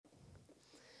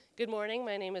Good morning.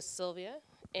 My name is Sylvia,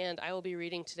 and I will be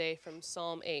reading today from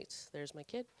Psalm 8. There's my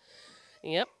kid.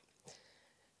 Yep.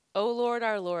 O Lord,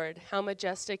 our Lord, how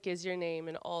majestic is your name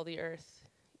in all the earth.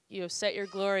 You have set your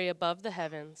glory above the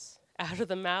heavens. Out of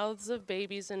the mouths of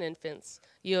babies and infants,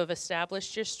 you have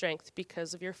established your strength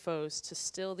because of your foes to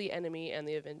still the enemy and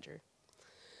the avenger.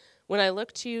 When I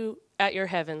look to you at your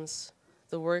heavens,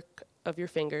 the work of your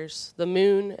fingers, the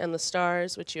moon and the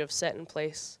stars which you have set in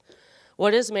place,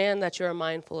 what is man that you are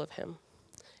mindful of him,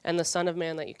 and the Son of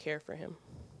Man that you care for him?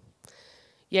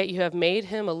 Yet you have made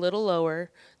him a little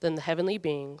lower than the heavenly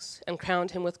beings, and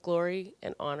crowned him with glory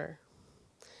and honor.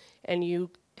 And you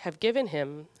have given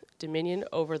him dominion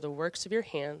over the works of your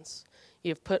hands. You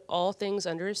have put all things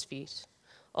under his feet,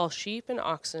 all sheep and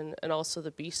oxen, and also the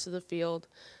beasts of the field,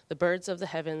 the birds of the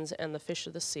heavens, and the fish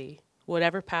of the sea,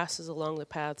 whatever passes along the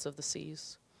paths of the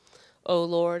seas. O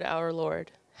Lord, our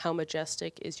Lord, how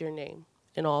majestic is your name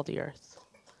in all the earth.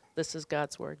 This is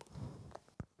God's word.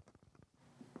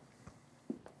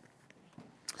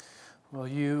 Will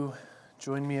you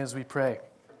join me as we pray?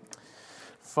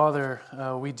 Father,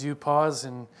 we do pause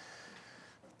and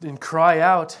cry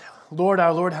out, Lord,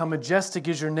 our Lord, how majestic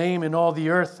is your name in all the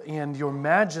earth, and your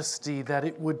majesty, that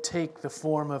it would take the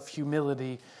form of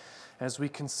humility as we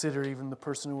consider even the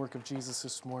person and work of Jesus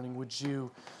this morning. Would you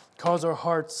cause our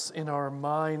hearts and our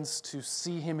minds to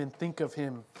see him and think of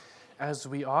him as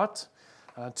we ought,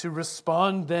 to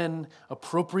respond then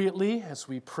appropriately as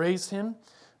we praise him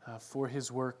for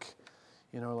his work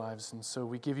in our lives. And so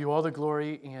we give you all the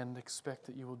glory and expect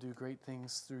that you will do great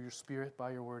things through your Spirit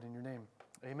by your word in your name.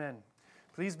 Amen.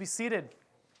 Please be seated.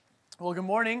 Well, good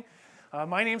morning.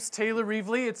 My name's Taylor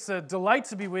Reevely. It's a delight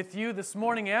to be with you this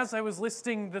morning as I was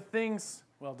listing the things,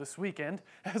 this weekend,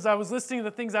 as I was listing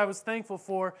the things I was thankful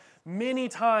for. Many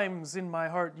times in my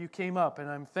heart you came up, and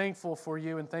I'm thankful for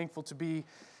you and thankful to be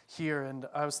here. And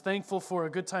I was thankful for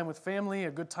a good time with family,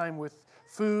 a good time with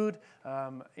food,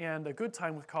 and a good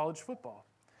time with college football.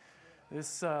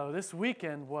 This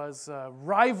weekend was a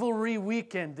rivalry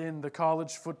weekend in the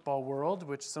college football world,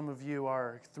 which some of you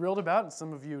are thrilled about and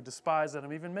some of you despise that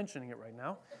I'm even mentioning it right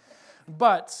now.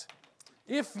 But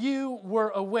if you were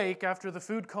awake after the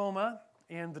food coma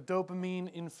and the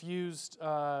dopamine-infused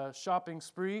shopping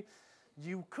spree,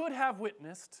 you could have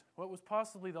witnessed what was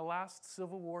possibly the last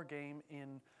Civil War game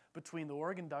between the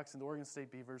Oregon Ducks and the Oregon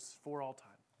State Beavers for all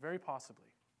time. Very possibly.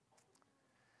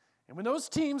 And when those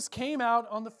teams came out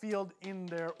on the field in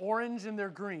their orange and their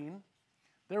green,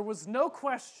 there was no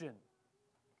question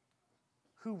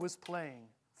who was playing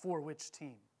for which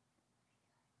team.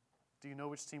 Do you know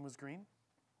which team was green?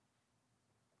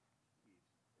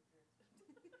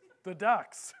 The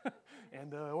Ducks.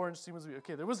 And the orange team was green.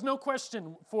 Okay, there was no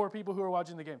question for people who were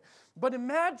watching the game. But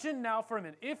imagine now for a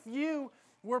minute, if you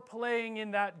were playing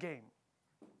in that game.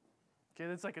 Okay,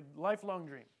 that's like a lifelong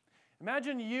dream.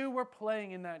 Imagine you were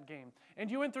playing in that game, and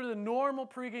you went through the normal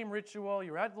pregame ritual.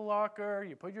 You're at the locker,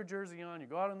 you put your jersey on, you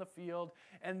go out on the field,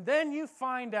 and then you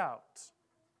find out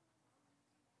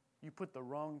you put the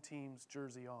wrong team's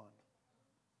jersey on.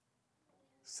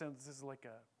 So this is like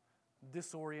a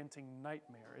disorienting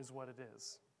nightmare is what it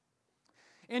is.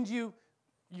 And you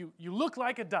look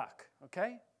like a duck,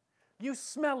 okay? You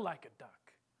smell like a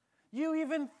duck. You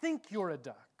even think you're a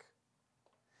duck.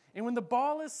 And when the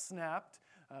ball is snapped,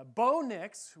 Bo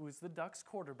Nix, who is the Ducks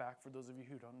quarterback, for those of you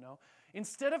who don't know,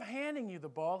 instead of handing you the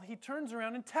ball, he turns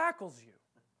around and tackles you.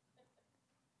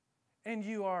 And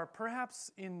you are perhaps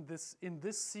in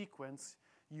this sequence,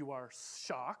 you are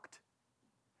shocked,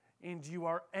 and you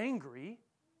are angry,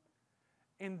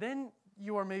 and then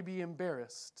you are maybe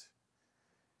embarrassed.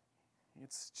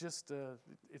 It's just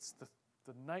it's the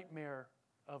nightmare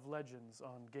of legends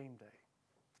on game day.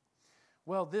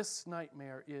 Well, this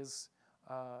nightmare is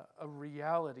a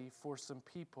reality for some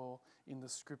people in the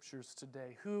scriptures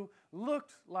today who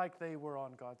looked like they were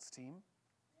on God's team,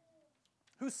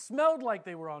 who smelled like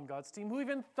they were on God's team, who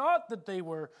even thought that they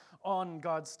were on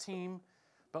God's team,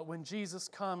 but when Jesus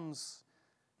comes,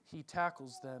 he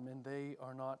tackles them and they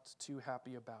are not too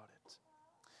happy about it.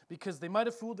 Because they might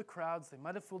have fooled the crowds, they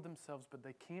might have fooled themselves, but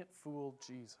they can't fool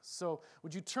Jesus. So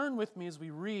would you turn with me as we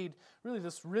read really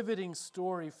this riveting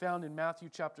story found in Matthew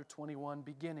chapter 21,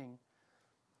 beginning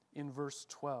in verse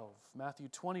 12. Matthew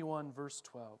 21, verse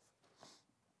 12.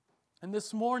 And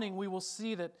this morning we will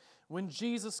see that when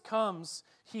Jesus comes,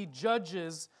 he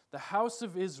judges the house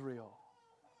of Israel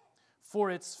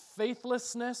for its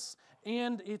faithlessness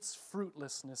and its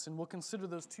fruitlessness. And we'll consider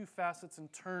those two facets in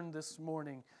turn this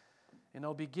morning. And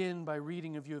I'll begin by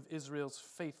reading a view of Israel's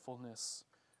faithfulness,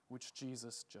 which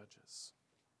Jesus judges.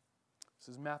 This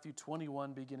is Matthew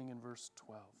 21, beginning in verse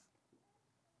 12.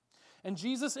 And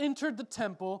Jesus entered the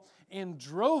temple and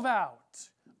drove out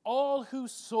all who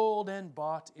sold and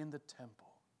bought in the temple.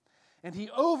 And he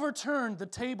overturned the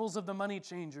tables of the money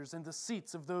changers and the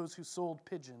seats of those who sold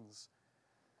pigeons.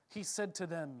 He said to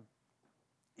them,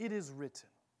 "It is written,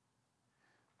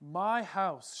 my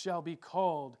house shall be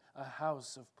called a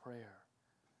house of prayer,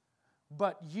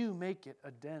 but you make it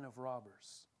a den of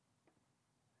robbers."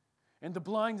 And the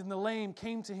blind and the lame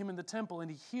came to him in the temple,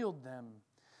 and he healed them.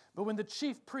 But when the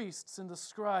chief priests and the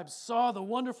scribes saw the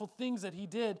wonderful things that he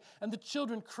did, and the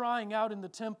children crying out in the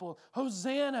temple,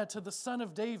 "Hosanna to the Son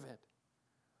of David,"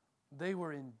 they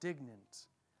were indignant.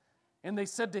 And they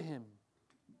said to him,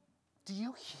 "Do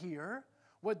you hear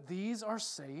what these are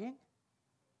saying?"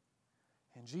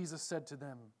 And Jesus said to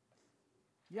them,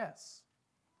 "Yes.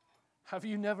 Have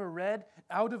you never read,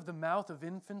 'Out of the mouth of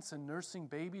infants and nursing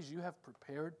babies you have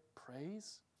prepared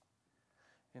praise'?"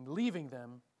 And leaving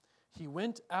them, he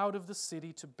went out of the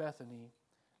city to Bethany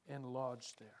and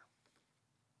lodged there.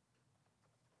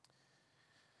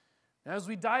 As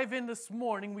we dive in this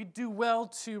morning, we do well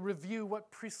to review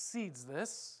what precedes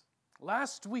this.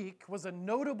 Last week was a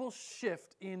notable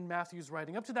shift in Matthew's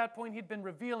writing. Up to that point, he'd been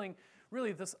revealing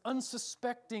really this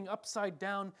unsuspecting,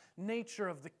 upside-down nature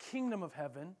of the kingdom of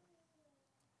heaven.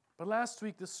 But last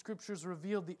week, the scriptures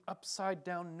revealed the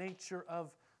upside-down nature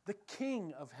of the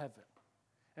King of heaven,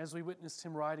 as we witnessed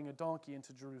him riding a donkey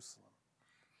into Jerusalem.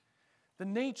 The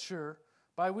nature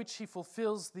by which he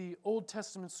fulfills the Old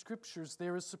Testament scriptures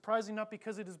there is surprising, not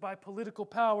because it is by political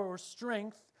power or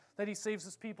strength that he saves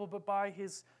his people, but by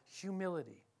his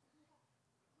humility.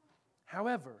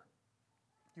 However,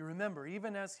 you remember,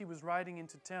 even as he was riding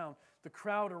into town, the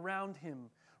crowd around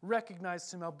him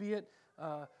recognized him, albeit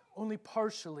only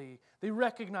partially. They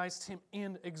recognized him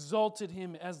and exalted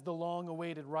him as the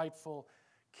long-awaited rightful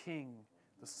king,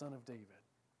 the Son of David.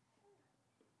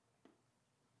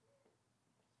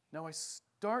 Now I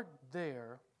start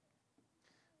there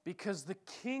because the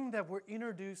king that we're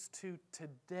introduced to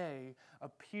today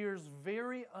appears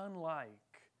very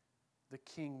unlike the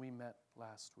king we met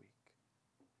last week.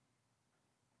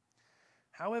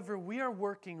 However, we are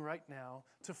working right now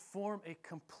to form a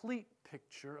complete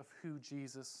picture of who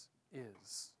Jesus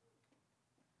is.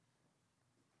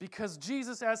 Because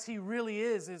Jesus, as he really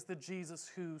is the Jesus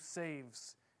who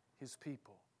saves his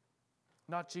people.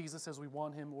 Not Jesus as we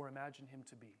want him or imagine him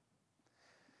to be.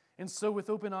 And so with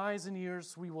open eyes and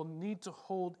ears, we will need to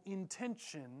hold in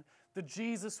tension the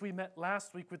Jesus we met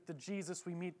last week with the Jesus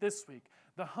we meet this week.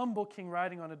 The humble king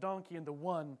riding on a donkey and the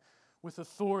one with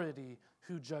authority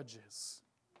who judges.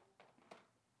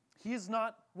 He is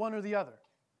not one or the other.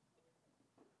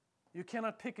 You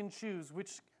cannot pick and choose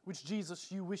which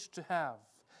Jesus you wish to have.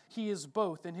 He is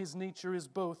both, and his nature is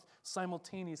both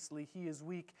simultaneously. He is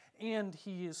weak and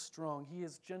he is strong. He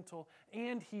is gentle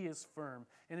and he is firm.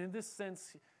 And in this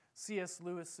sense, C.S.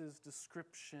 Lewis's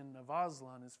description of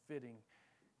Aslan is fitting.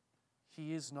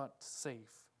 He is not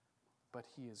safe, but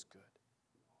he is good.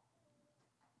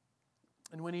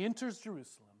 And when he enters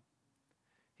Jerusalem,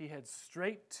 he heads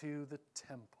straight to the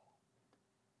temple.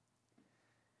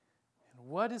 And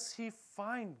what does he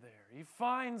find there? He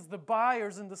finds the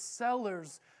buyers and the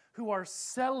sellers who are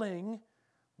selling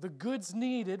the goods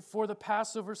needed for the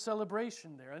Passover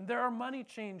celebration there. And there are money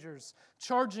changers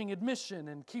charging admission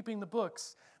and keeping the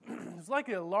books. It's like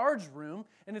a large room,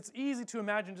 and it's easy to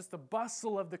imagine just the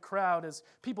bustle of the crowd as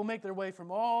people make their way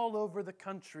from all over the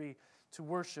country to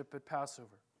worship at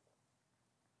Passover.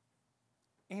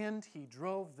 And he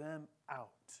drove them out.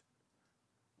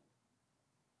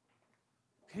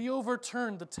 He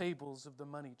overturned the tables of the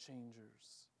money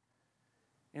changers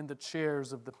and the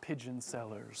chairs of the pigeon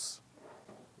sellers.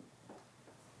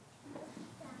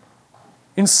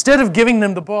 Instead of giving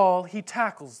them the ball, he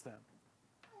tackles them.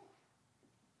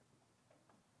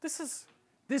 This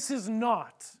is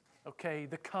not,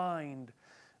 the kind,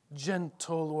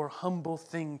 gentle, or humble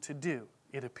thing to do,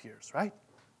 it appears, right?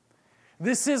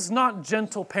 This is not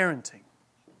gentle parenting.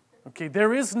 Okay,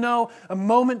 there is a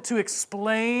moment to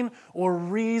explain or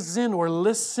reason or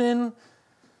listen.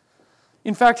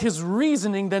 In fact, his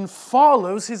reasoning then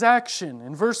follows his action.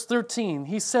 In verse 13,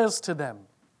 he says to them,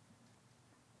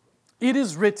 "It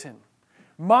is written,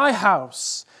 my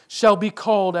house shall be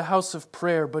called a house of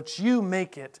prayer, but you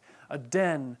make it a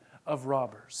den of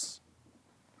robbers."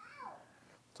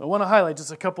 So I want to highlight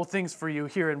just a couple things for you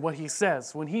here in what he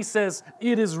says. When he says,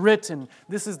 "It is written,"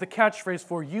 this is the catchphrase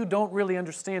for you don't really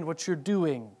understand what you're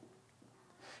doing.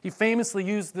 He famously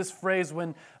used this phrase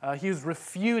when he was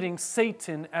refuting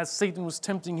Satan as Satan was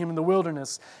tempting him in the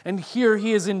wilderness. And here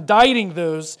he is indicting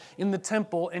those in the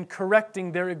temple and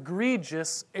correcting their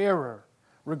egregious error.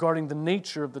 regarding the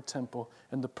nature of the temple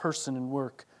and the person and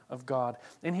work of God.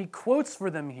 And he quotes for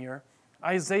them here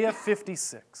Isaiah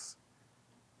 56.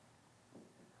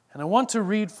 And I want to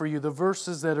read for you the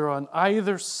verses that are on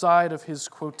either side of his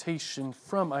quotation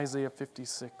from Isaiah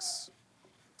 56,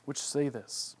 which say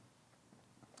this.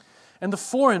 And the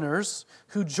foreigners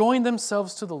who join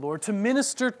themselves to the Lord to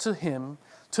minister to him,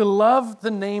 to love the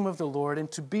name of the Lord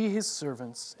and to be his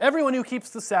servants, everyone who keeps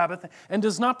the Sabbath and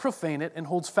does not profane it and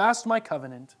holds fast my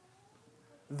covenant,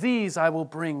 these I will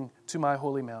bring to my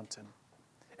holy mountain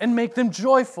and make them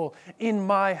joyful in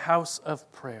my house of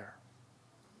prayer.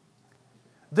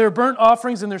 Their burnt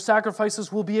offerings and their sacrifices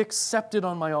will be accepted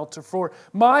on my altar, for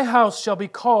my house shall be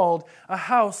called a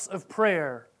house of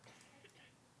prayer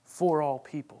for all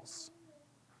peoples.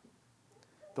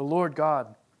 The Lord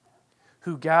God,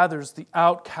 who gathers the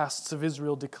outcasts of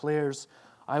Israel, declares,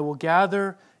 I will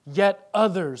gather yet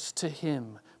others to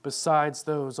him besides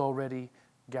those already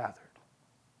gathered.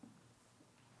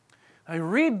 I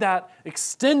read that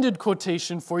extended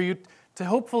quotation for you to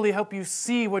hopefully help you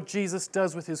see what Jesus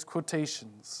does with his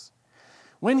quotations.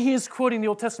 When he is quoting the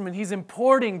Old Testament, he's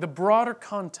importing the broader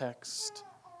context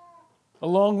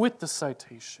along with the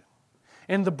citation.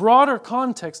 And the broader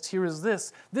context here is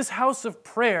this. This house of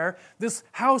prayer, this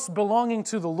house belonging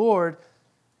to the Lord,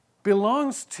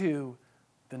 belongs to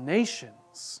the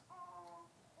nations.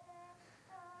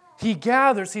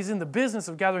 He's in the business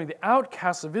of gathering the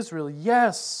outcasts of Israel,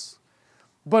 yes,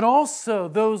 but also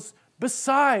those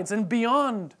besides and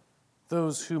beyond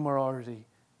those whom are already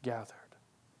gathered.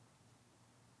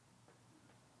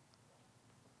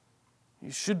 You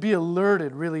should be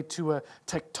alerted really to a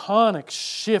tectonic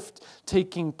shift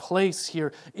taking place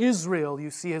here. Israel, you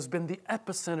see, has been the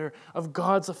epicenter of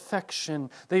God's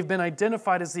affection. They've been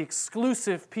identified as the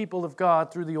exclusive people of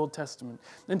God through the Old Testament.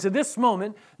 And to this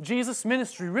moment, Jesus'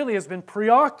 ministry really has been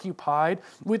preoccupied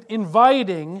with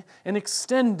inviting and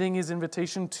extending his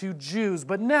invitation to Jews.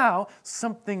 But now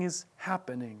something is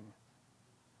happening.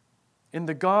 In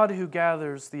the God who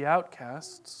gathers the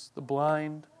outcasts, the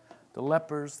blind, the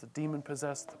lepers, the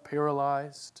demon-possessed, the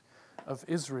paralyzed of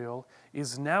Israel,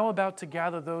 is now about to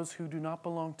gather those who do not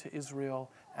belong to Israel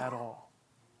at all.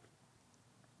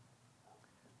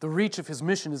 The reach of his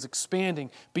mission is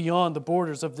expanding beyond the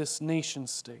borders of this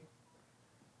nation-state.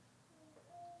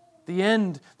 The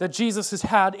end that Jesus has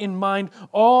had in mind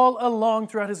all along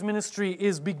throughout his ministry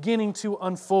is beginning to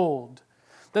unfold.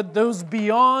 That those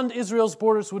beyond Israel's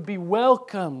borders would be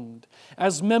welcomed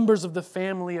as members of the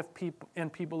family of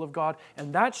people of God.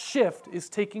 And that shift is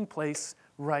taking place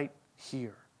right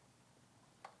here.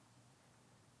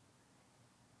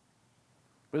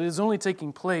 But it is only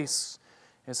taking place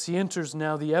as he enters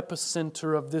now the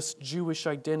epicenter of this Jewish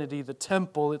identity, the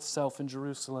temple itself in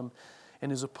Jerusalem, and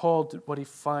is appalled at what he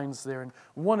finds there. And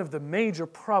one of the major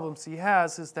problems he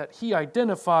has is that he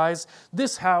identifies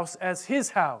this house as his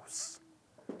house.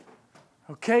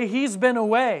 Okay, he's been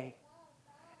away.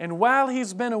 And while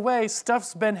he's been away,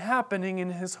 stuff's been happening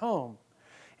in his home.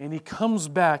 And he comes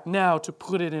back now to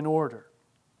put it in order.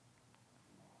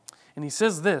 And he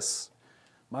says this,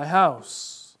 my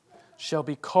house shall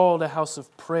be called a house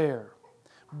of prayer,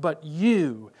 but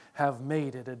you have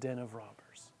made it a den of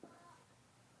robbers.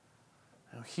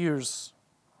 Now here's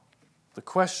the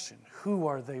question. Who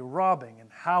are they robbing and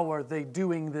how are they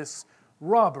doing this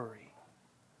robbery?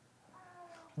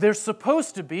 They're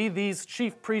supposed to be, these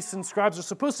chief priests and scribes are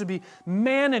supposed to be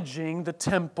managing the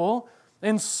temple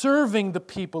and serving the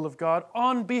people of God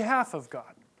on behalf of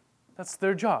God. That's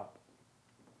their job.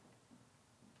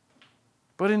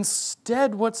 But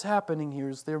instead what's happening here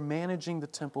is they're managing the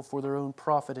temple for their own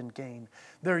profit and gain.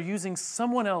 They're using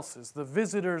someone else's, the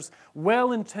visitor's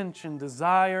well-intentioned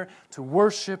desire to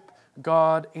worship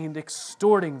God and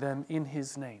extorting them in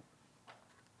his name.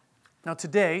 Now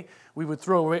today, we would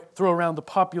throw around the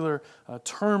popular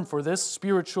term for this,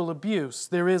 spiritual abuse.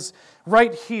 There is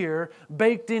right here,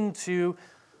 baked into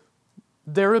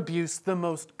their abuse, the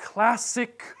most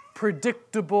classic,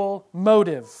 predictable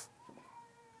motive.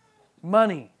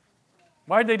 Money.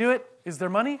 Why did they do it? Is there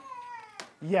money?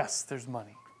 Yes, there's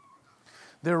money.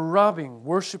 They're robbing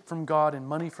worship from God and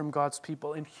money from God's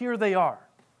people. And here they are,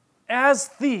 as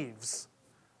thieves,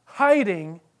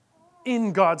 hiding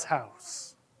in God's house.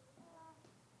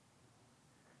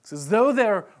 It's as though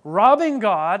they're robbing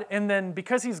God, and then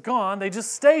because he's gone, they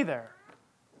just stay there.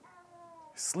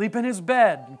 Sleep in his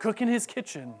bed and cook in his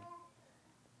kitchen.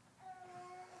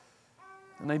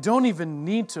 And I don't even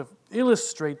need to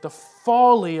illustrate the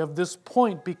folly of this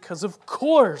point because, of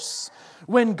course,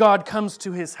 when God comes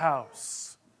to his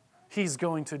house, he's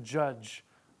going to judge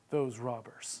those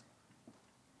robbers.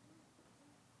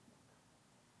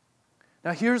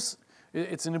 Now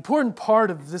it's an important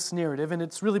part of this narrative, and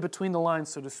it's really between the lines,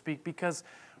 so to speak, because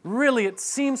really it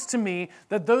seems to me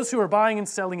that those who are buying and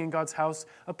selling in God's house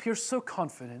appear so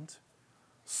confident,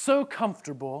 so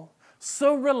comfortable,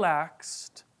 so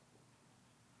relaxed,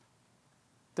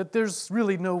 that there's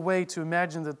really no way to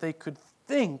imagine that they could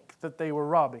think that they were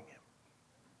robbing him.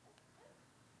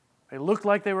 They looked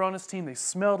like they were on his team. They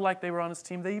smelled like they were on his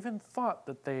team. They even thought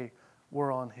that they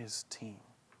were on his team.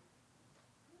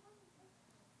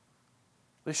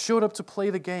 They showed up to play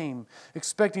the game,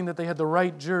 expecting that they had the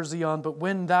right jersey on, but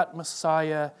when that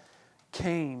Messiah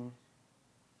came,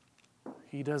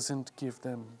 he doesn't give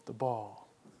them the ball.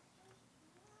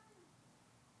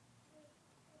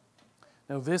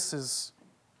 Now, this is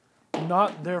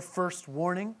not their first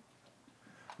warning.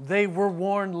 They were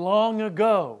warned long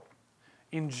ago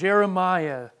in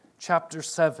Jeremiah chapter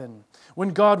 7, when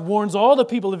God warns all the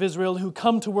people of Israel who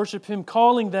come to worship him,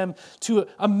 calling them to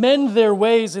amend their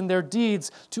ways and their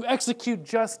deeds, to execute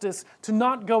justice, to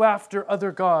not go after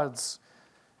other gods,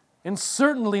 and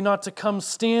certainly not to come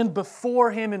stand before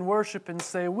him in worship and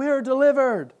say, "We're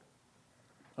delivered,"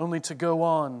 only to go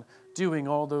on doing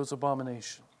all those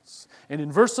abominations. And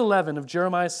in verse 11 of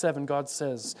Jeremiah 7, God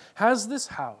says, "Has this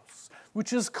house,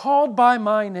 which is called by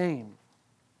my name,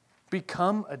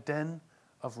 become a den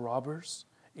of robbers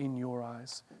in your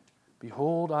eyes?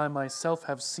 Behold, I myself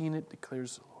have seen it,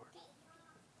 declares the Lord."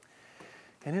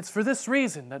 And it's for this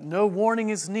reason that no warning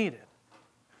is needed,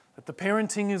 that the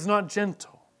parenting is not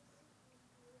gentle.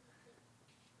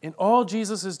 And all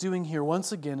Jesus is doing here,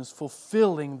 once again, is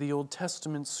fulfilling the Old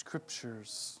Testament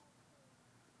scriptures.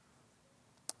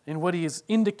 And what he is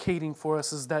indicating for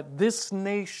us is that this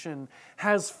nation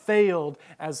has failed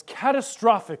as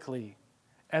catastrophically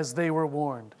as they were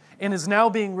warned, and is now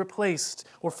being replaced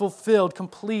or fulfilled,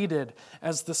 completed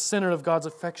as the center of God's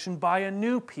affection by a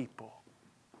new people,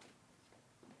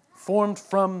 formed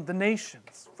from the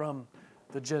nations, from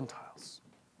the Gentiles.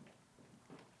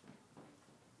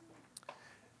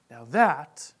 Now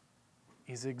that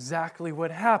is exactly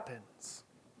what happens.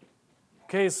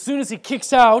 Okay, as soon as he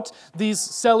kicks out these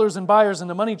sellers and buyers and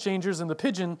the money changers and the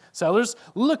pigeon sellers,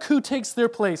 look who takes their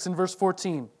place in verse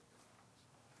 14.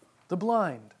 The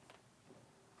blind,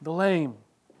 the lame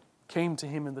came to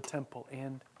him in the temple,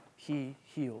 and he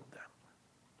healed them.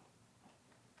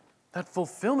 That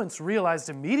fulfillment's realized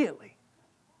immediately.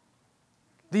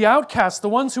 The outcasts, the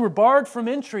ones who were barred from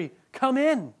entry, come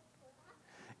in.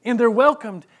 And they're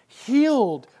welcomed,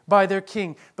 healed by their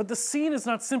king. But the scene is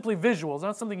not simply visual. It's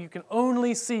not something you can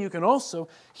only see. You can also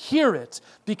hear it.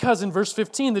 Because in verse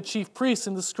 15, the chief priests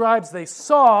and the scribes, they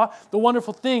saw the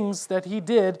wonderful things that he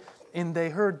did, and they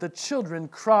heard the children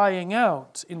crying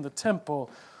out in the temple,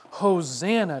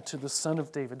 "Hosanna to the Son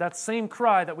of David." That same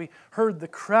cry that we heard the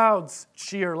crowds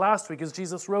cheer last week as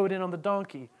Jesus rode in on the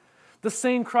donkey. The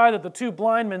same cry that the two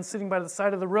blind men sitting by the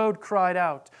side of the road cried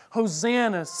out,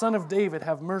 "Hosanna, Son of David,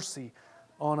 have mercy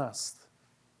on us."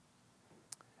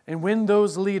 And when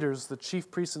those leaders, the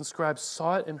chief priests and scribes,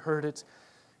 saw it and heard it,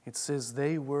 it says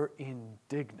they were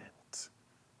indignant.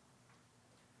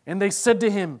 And they said to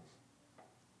him,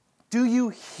 "Do you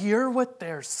hear what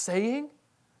they're saying?"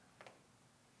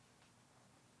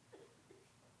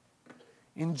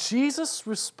 And Jesus'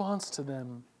 response to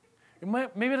them,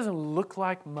 maybe it doesn't look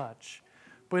like much,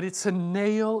 but it's a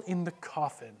nail in the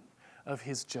coffin of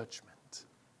his judgment.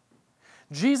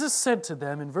 Jesus said to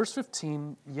them in verse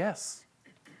 15, "Yes,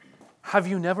 have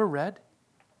you never read?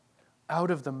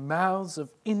 Out of the mouths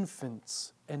of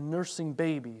infants and nursing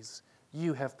babies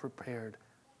you have prepared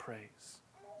praise."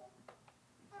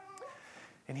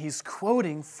 And he's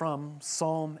quoting from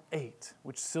Psalm 8,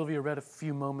 which Sylvia read a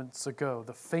few moments ago,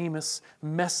 the famous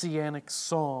messianic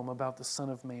psalm about the Son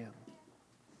of Man.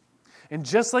 And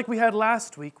just like we had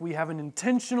last week, we have an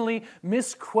intentionally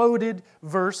misquoted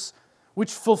verse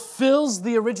which fulfills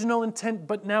the original intent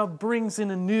but now brings in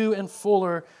a new and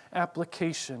fuller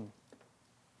application.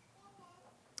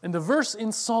 And the verse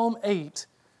in Psalm 8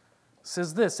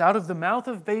 says this, "Out of the mouth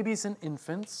of babies and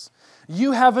infants,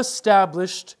 you have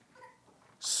established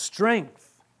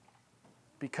strength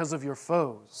because of your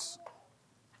foes,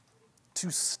 to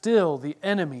still the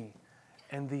enemy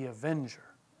and the avenger."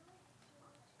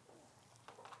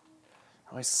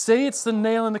 Now, I say it's the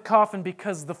nail in the coffin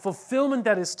because the fulfillment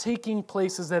that is taking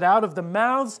place is that out of the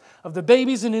mouths of the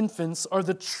babies and infants are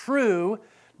the true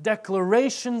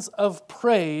declarations of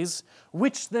praise,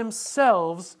 which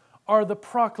themselves are the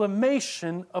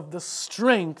proclamation of the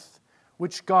strength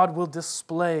which God will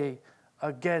display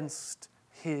against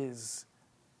his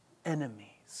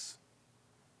enemies.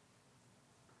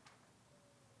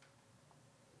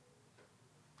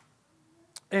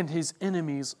 and his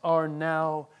enemies are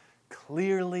now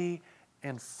clearly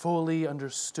and fully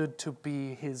understood to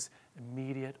be his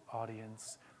immediate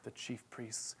audience, the chief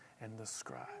priests and the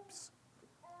scribes.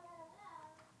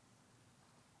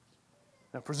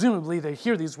 Now, presumably, they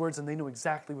hear these words and they know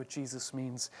exactly what Jesus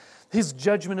means. His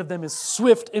judgment of them is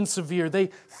swift and severe. They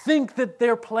think that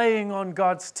they're playing on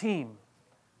God's team.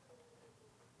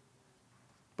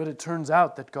 But it turns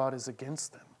out that God is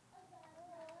against them.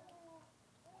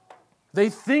 They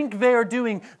think they are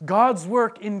doing God's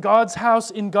work in God's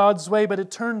house, in God's way, but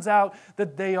it turns out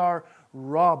that they are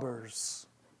robbers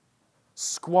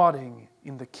squatting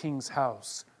in the king's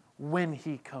house when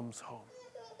he comes home.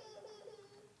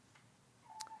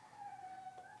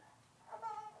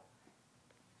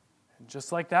 And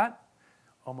just like that,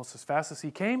 almost as fast as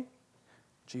he came,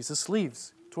 Jesus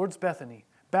leaves towards Bethany,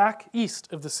 back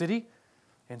east of the city,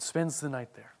 and spends the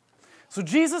night there. So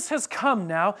Jesus has come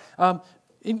now.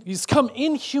 He's come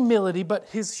in humility, but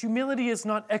his humility is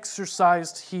not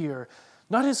exercised here.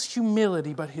 Not his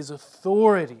humility, but his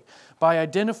authority by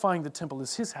identifying the temple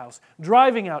as his house,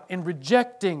 driving out and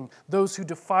rejecting those who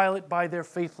defile it by their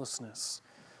faithlessness.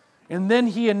 And then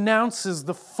he announces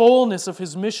the fullness of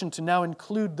his mission to now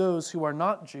include those who are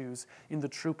not Jews in the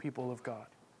true people of God.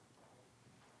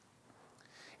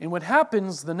 And what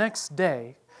happens the next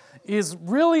day is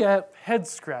really a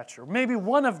head-scratcher, maybe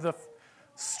one of the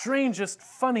strangest,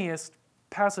 funniest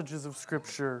passages of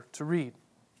Scripture to read.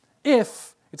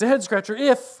 It's a head-scratcher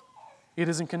if it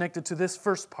isn't connected to this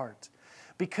first part.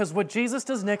 Because what Jesus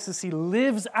does next is he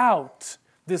lives out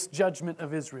this judgment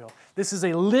of Israel. This is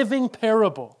a living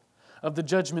parable of the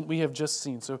judgment we have just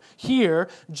seen. So here,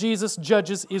 Jesus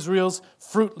judges Israel's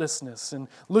fruitlessness. And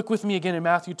look with me again in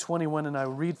Matthew 21, and I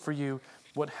will read for you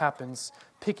what happens,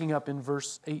 picking up in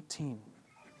verse 18.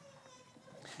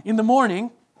 In the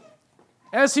morning,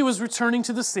 as he was returning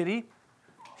to the city,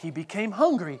 he became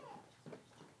hungry.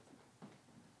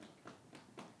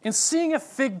 And seeing a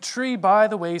fig tree by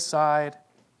the wayside,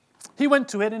 he went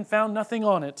to it and found nothing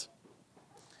on it,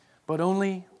 but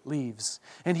only leaves.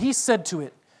 And he said to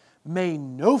it, "May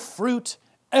no fruit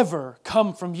ever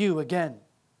come from you again."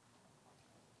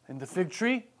 And the fig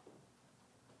tree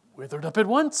withered up at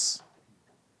once.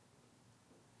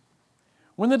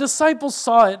 When the disciples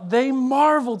saw it, they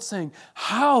marveled, saying,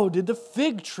 "How did the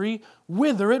fig tree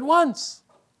wither at once?"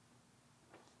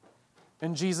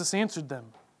 And Jesus answered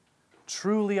them,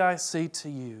 "Truly I say to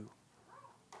you,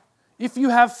 if you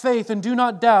have faith and do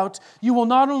not doubt, you will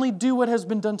not only do what has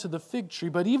been done to the fig tree,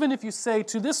 but even if you say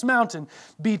to this mountain,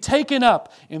 'Be taken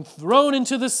up and thrown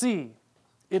into the sea,'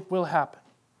 it will happen.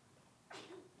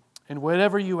 And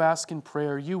whatever you ask in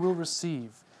prayer, you will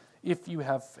receive if you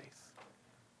have faith."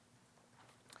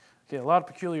 Okay, a lot of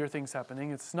peculiar things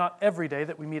happening. It's not every day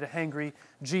that we meet a hangry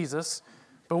Jesus,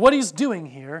 but what he's doing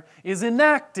here is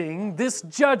enacting this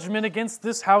judgment against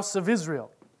this house of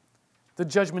Israel, the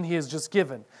judgment he has just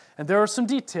given. And there are some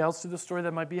details to the story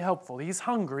that might be helpful. He's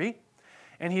hungry,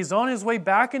 and he's on his way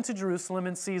back into Jerusalem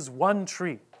and sees one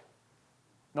tree.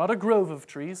 Not a grove of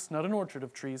trees, not an orchard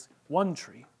of trees, one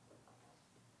tree.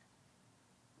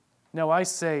 Now I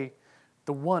say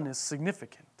the one is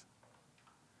significant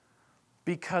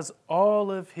because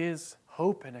all of his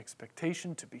hope and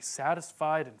expectation to be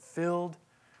satisfied and filled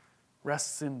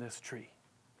rests in this tree.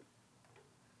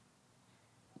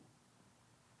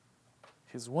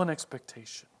 His one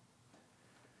expectation.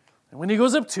 And when he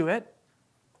goes up to it,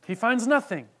 he finds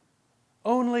nothing,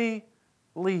 only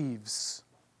leaves.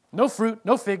 No fruit,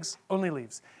 no figs, only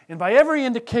leaves. And by every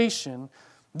indication,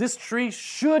 this tree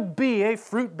should be a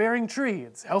fruit-bearing tree.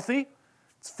 It's healthy,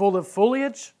 it's full of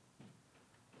foliage,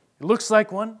 it looks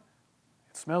like one,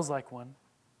 it smells like one.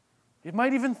 You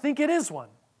might even think it is one.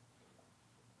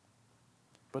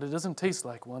 But it doesn't taste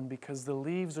like one because the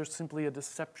leaves are simply a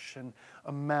deception,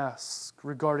 a mask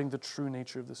regarding the true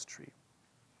nature of this tree.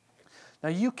 Now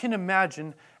you can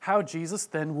imagine how Jesus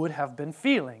then would have been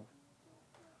feeling.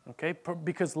 Okay,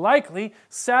 because likely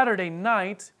Saturday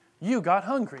night you got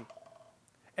hungry.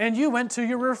 And you went to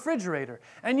your refrigerator.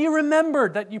 And you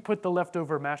remembered that you put the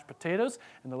leftover mashed potatoes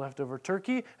and the leftover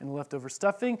turkey and the leftover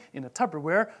stuffing in a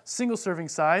Tupperware, single serving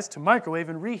size, to microwave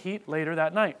and reheat later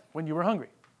that night when you were hungry.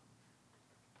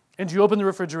 And you open the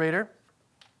refrigerator,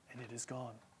 and it is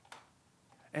gone.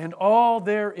 And all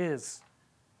there is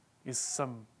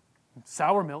some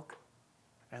sour milk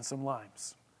and some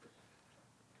limes.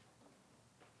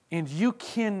 And you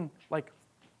can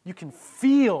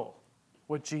feel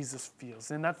what Jesus feels.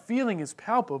 And that feeling is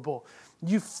palpable.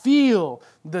 You feel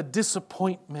the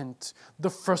disappointment, the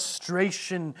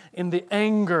frustration, and the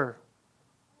anger.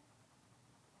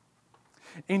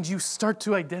 And you start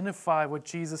to identify what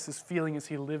Jesus is feeling as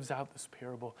he lives out this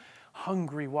parable.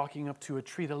 Hungry, walking up to a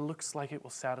tree that looks like it will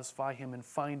satisfy him and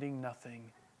finding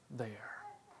nothing there.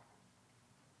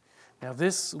 Now,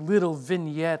 this little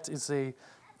vignette is a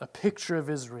picture of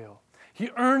Israel. He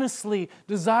earnestly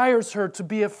desires her to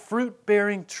be a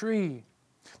fruit-bearing tree,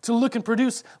 to look and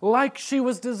produce like she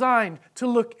was designed to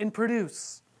look and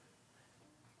produce.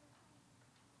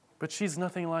 But she's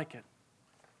nothing like it.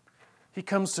 He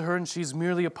comes to her and she's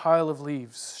merely a pile of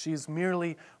leaves. She's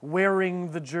merely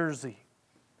wearing the jersey.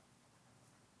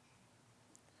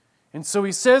 And so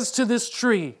he says to this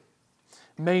tree,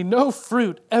 may no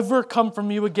fruit ever come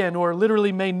from you again, or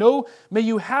literally, may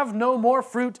you have no more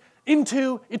fruit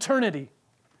into eternity.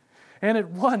 And at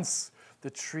once the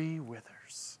tree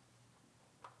withers.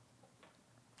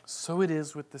 So it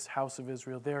is with this house of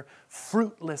Israel, their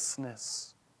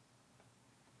fruitlessness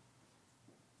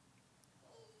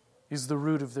is the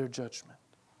root of their judgment.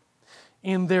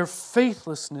 And their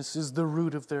faithlessness is the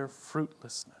root of their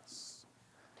fruitlessness.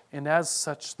 And as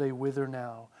such, they wither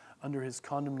now under his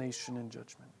condemnation and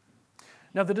judgment.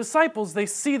 Now the disciples, they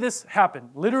see this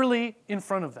happen, literally in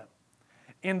front of them.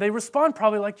 And they respond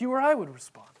probably like you or I would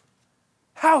respond.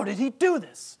 How did he do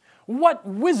this? What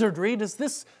wizardry does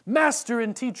this master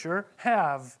and teacher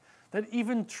have that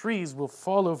even trees will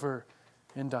fall over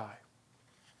and die?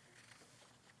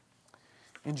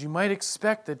 And you might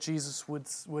expect that Jesus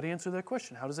would answer that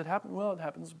question. How does it happen? Well, it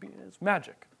happens it's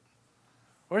magic.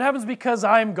 Or it happens because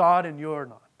I'm God and you're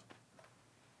not.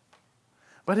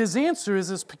 But his answer is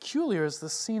as peculiar as the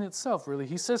scene itself, really.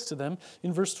 He says to them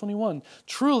in verse 21,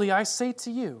 truly I say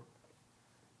to you,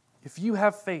 if you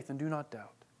have faith and do not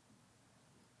doubt,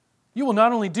 you will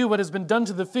not only do what has been done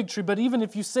to the fig tree, but even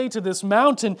if you say to this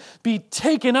mountain, be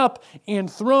taken up and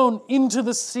thrown into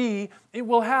the sea, it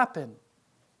will happen.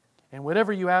 And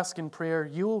whatever you ask in prayer,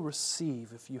 you will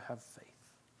receive if you have faith.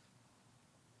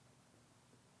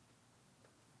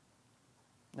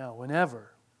 Now,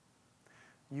 whenever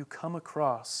you come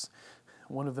across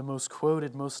one of the most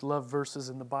quoted, most loved verses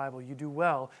in the Bible, you do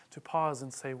well to pause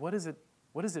and say, what does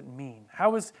it mean?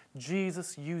 How is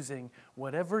Jesus using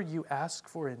whatever you ask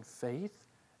for in faith,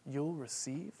 you'll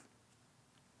receive?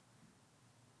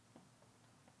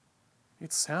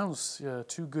 It sounds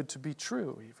too good to be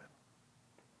true, even.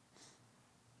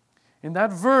 And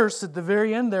that verse at the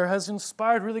very end there has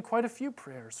inspired really quite a few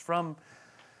prayers, from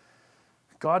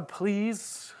God,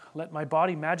 please let my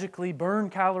body magically burn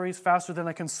calories faster than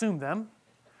I consume them,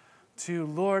 to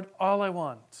Lord, all I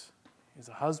want is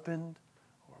a husband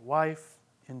or wife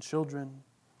and children.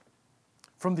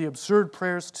 From the absurd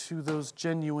prayers to those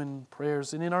genuine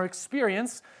prayers. And in our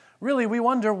experience, really we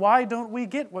wonder, why don't we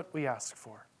get what we ask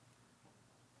for?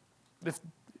 If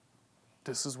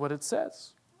this is what it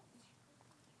says.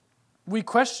 We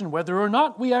question whether or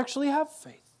not we actually have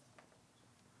faith.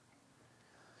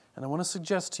 And I want to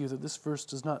suggest to you that this verse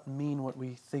does not mean what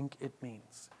we think it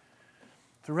means.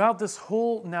 Throughout this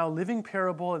whole now living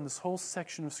parable and this whole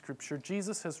section of Scripture,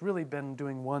 Jesus has really been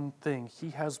doing one thing.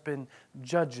 He has been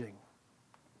judging.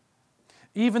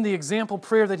 Even the example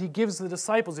prayer that he gives the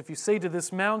disciples, if you say to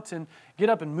this mountain, get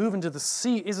up and move into the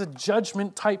sea, is a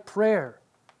judgment type prayer.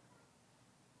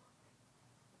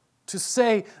 To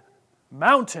say,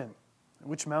 mountain,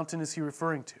 which mountain is he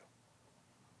referring to?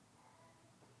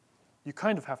 You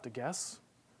kind of have to guess.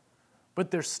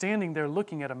 But they're standing there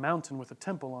looking at a mountain with a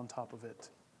temple on top of it,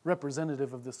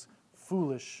 representative of this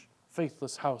foolish,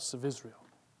 faithless house of Israel.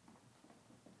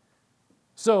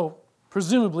 So,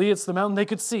 presumably, it's the mountain they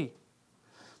could see.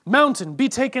 Mountain, be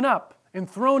taken up and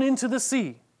thrown into the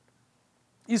sea,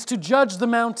 is to judge the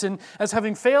mountain as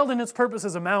having failed in its purpose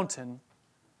as a mountain,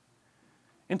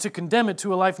 and to condemn it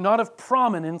to a life not of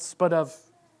prominence, but of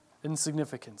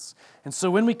insignificance. And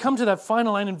so when we come to that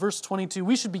final line in verse 22,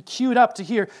 we should be queued up to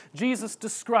hear Jesus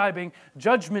describing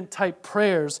judgment-type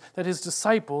prayers that his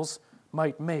disciples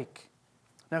might make.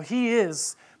 Now he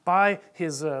is, by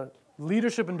his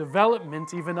leadership and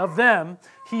development even of them,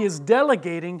 he is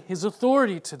delegating his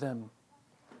authority to them.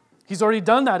 He's already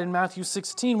done that in Matthew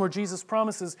 16, where Jesus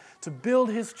promises to build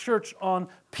his church on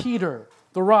Peter,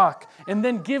 the rock, and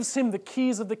then gives him the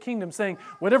keys of the kingdom, saying,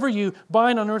 whatever you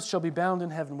bind on earth shall be bound in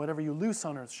heaven, whatever you loose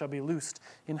on earth shall be loosed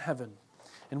in heaven.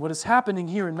 And what is happening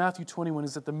here in Matthew 21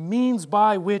 is that the means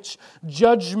by which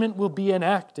judgment will be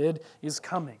enacted is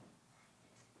coming.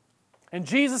 And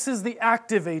Jesus is the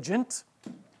active agent.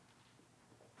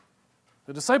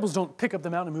 The disciples don't pick up the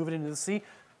mountain and move it into the sea.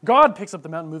 God picks up the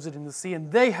mountain and moves it into the sea,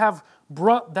 and they have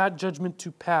brought that judgment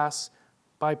to pass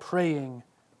by praying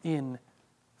in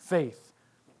faith.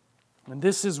 And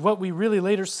this is what we really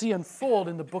later see unfold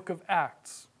in the book of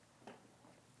Acts.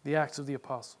 the Acts of the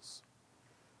Apostles.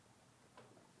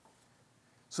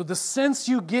 So the sense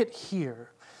you get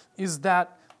here is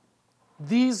that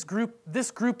this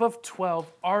group of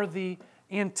 12 are the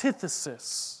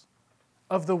antithesis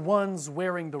of the ones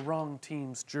wearing the wrong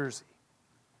team's jersey.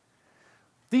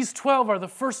 These 12 are the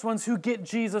first ones who get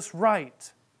Jesus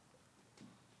right.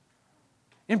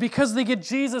 And because they get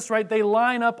Jesus right, they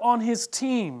line up on His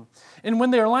team. And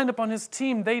when they are lined up on His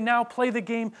team, they now play the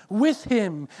game with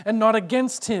Him and not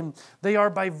against Him. They are,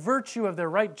 by virtue of their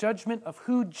right judgment of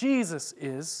who Jesus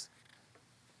is,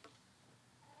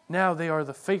 now they are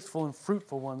the faithful and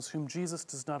fruitful ones whom Jesus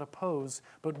does not oppose,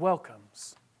 but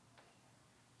welcomes.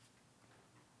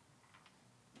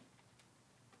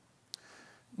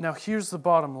 Now here's the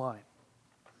bottom line.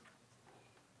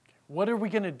 What are we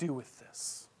going to do with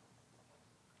this?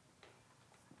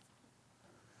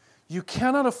 You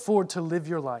cannot afford to live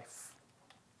your life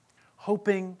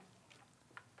hoping,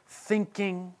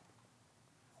 thinking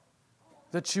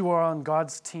that you are on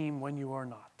God's team when you are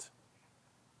not.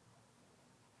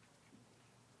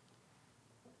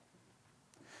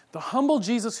 The humble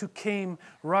Jesus who came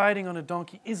riding on a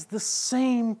donkey is the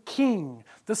same King,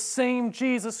 the same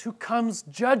Jesus who comes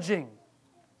judging.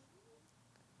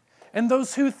 And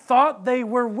those who thought they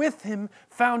were with Him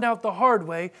found out the hard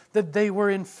way that they were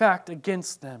in fact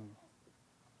against them,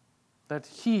 that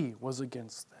He was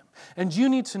against them. And you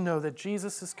need to know that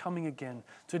Jesus is coming again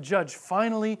to judge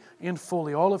finally and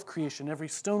fully all of creation. Every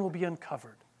stone will be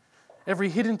uncovered. Every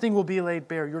hidden thing will be laid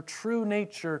bare. Your true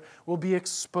nature will be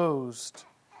exposed,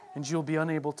 and you'll be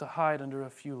unable to hide under a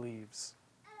few leaves.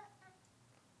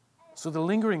 So the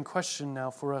lingering question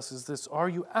now for us is this: are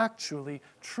you actually,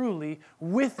 truly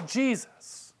with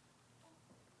Jesus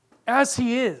as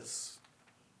He is?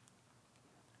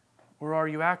 Or are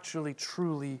you actually,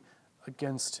 truly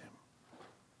against Him?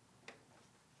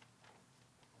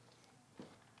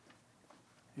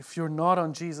 If you're not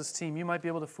on Jesus' team, you might be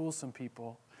able to fool some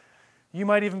people. You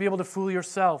might even be able to fool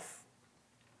yourself,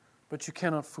 but you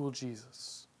cannot fool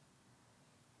Jesus.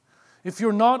 If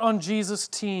you're not on Jesus'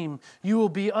 team, you will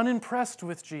be unimpressed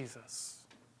with Jesus.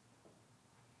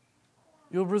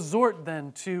 You'll resort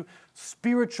then to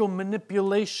spiritual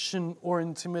manipulation or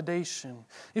intimidation.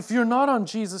 If you're not on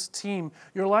Jesus' team,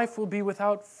 your life will be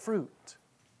without fruit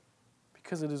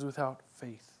because it is without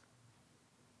faith.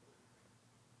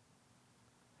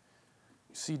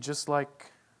 You see, just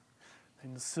like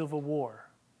in the Civil War,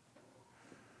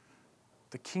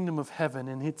 the kingdom of heaven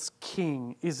and its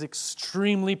king is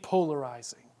extremely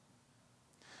polarizing.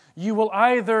 You will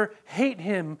either hate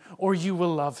him or you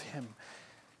will love him.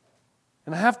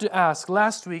 And I have to ask,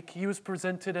 last week he was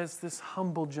presented as this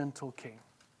humble, gentle king.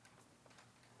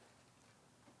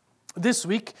 This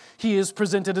week he is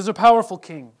presented as a powerful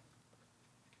king.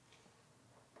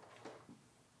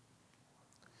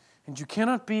 And you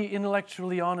cannot be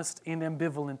intellectually honest and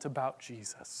ambivalent about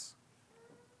Jesus.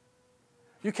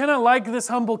 You cannot like this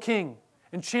humble king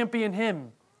and champion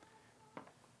him.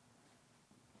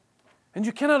 And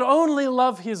you cannot only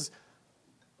love his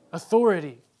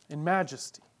authority and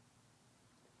majesty,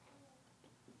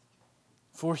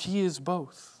 for he is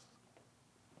both.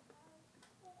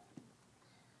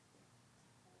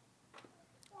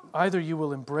 Either you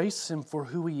will embrace him for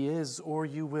who he is, or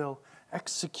you will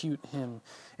execute him.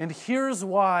 And here's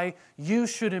why you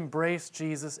should embrace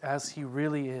Jesus as he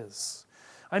really is.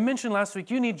 I mentioned last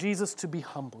week, you need Jesus to be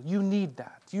humble. You need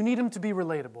that. You need him to be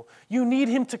relatable. You need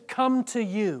him to come to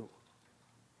you.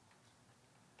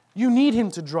 You need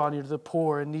him to draw near to the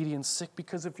poor and needy and sick,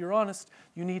 because if you're honest,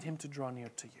 you need him to draw near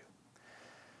to you.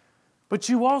 But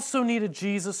you also need a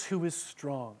Jesus who is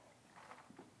strong,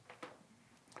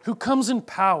 who comes in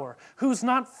power, who's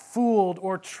not fooled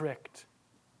or tricked.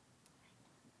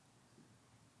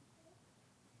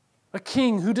 A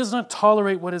king who does not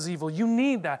tolerate what is evil. You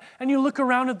need that. And you look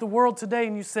around at the world today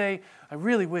and you say, I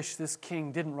really wish this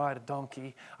king didn't ride a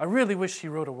donkey. I really wish he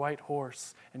rode a white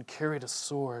horse and carried a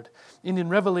sword. And in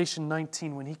Revelation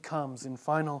 19, when he comes in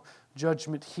final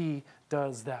judgment, he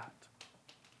does that.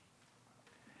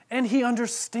 And he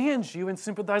understands you and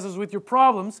sympathizes with your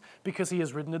problems because he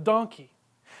has ridden a donkey.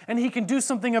 And he can do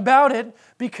something about it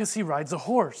because he rides a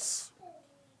horse.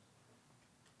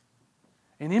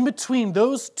 And in between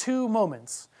those two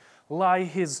moments lie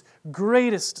his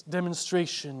greatest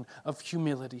demonstration of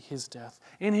humility, his death,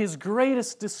 and his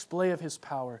greatest display of his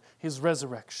power, his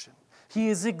resurrection. He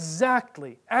is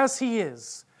exactly, as he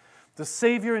is, the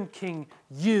Savior and King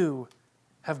you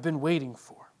have been waiting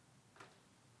for.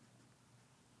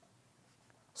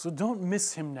 So don't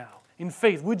miss him now. In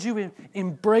faith, would you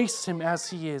embrace him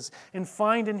as he is and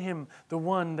find in him the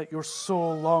one that your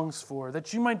soul longs for,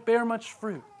 that you might bear much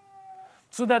fruit?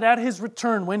 so that at his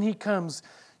return, when he comes,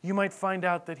 you might find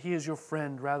out that he is your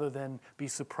friend rather than be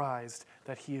surprised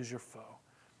that he is your foe.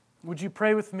 Would you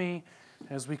pray with me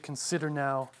as we consider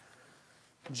now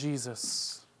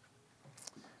Jesus?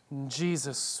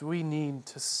 Jesus, we need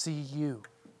to see you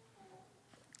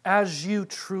as you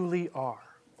truly are.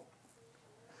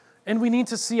 And we need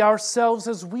to see ourselves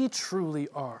as we truly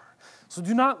are. So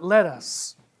do not let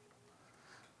us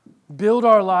build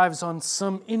our lives on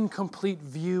some incomplete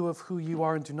view of who you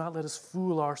are, and do not let us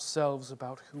fool ourselves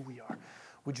about who we are.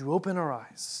 Would you open our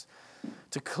eyes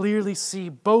to clearly see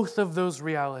both of those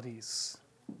realities?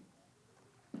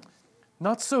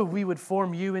 Not so we would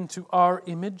form you into our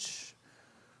image,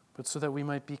 but so that we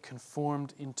might be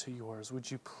conformed into yours. Would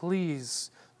you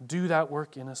please do that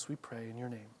work in us, we pray, in your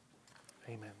name.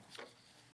 Amen.